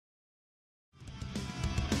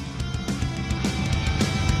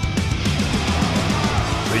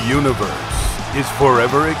universe is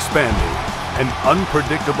forever expanding, an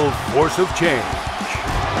unpredictable force of change.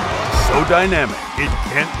 So dynamic, it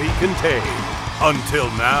can't be contained.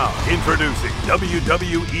 Until now, introducing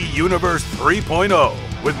WWE Universe 3.0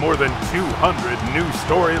 with more than 200 new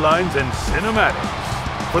storylines and cinematics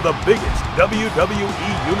for the biggest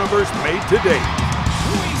WWE Universe made to date.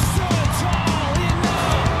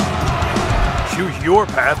 Choose your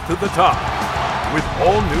path to the top with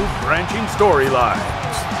all new branching storylines.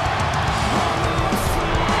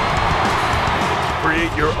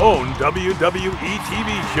 Create your own WWE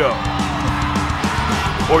TV show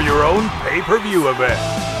or your own pay-per-view event.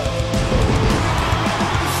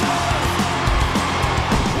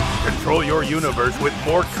 Control your universe with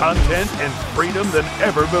more content and freedom than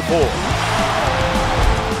ever before,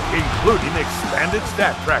 including expanded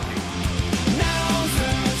stat tracking.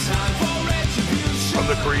 From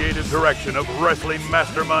the creative direction of wrestling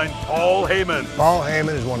mastermind Paul Heyman. Paul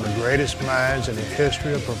Heyman is one of the greatest minds in the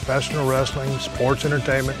history of professional wrestling, sports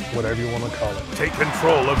entertainment, whatever you want to call it. Take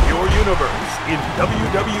control of your universe in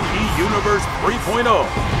WWE Universe 3.0,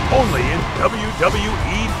 only in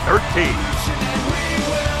WWE 13.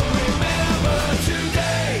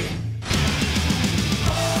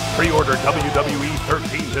 Pre-order WWE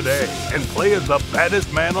 13 today and play as the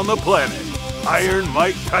baddest man on the planet, Iron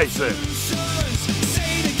Mike Tyson.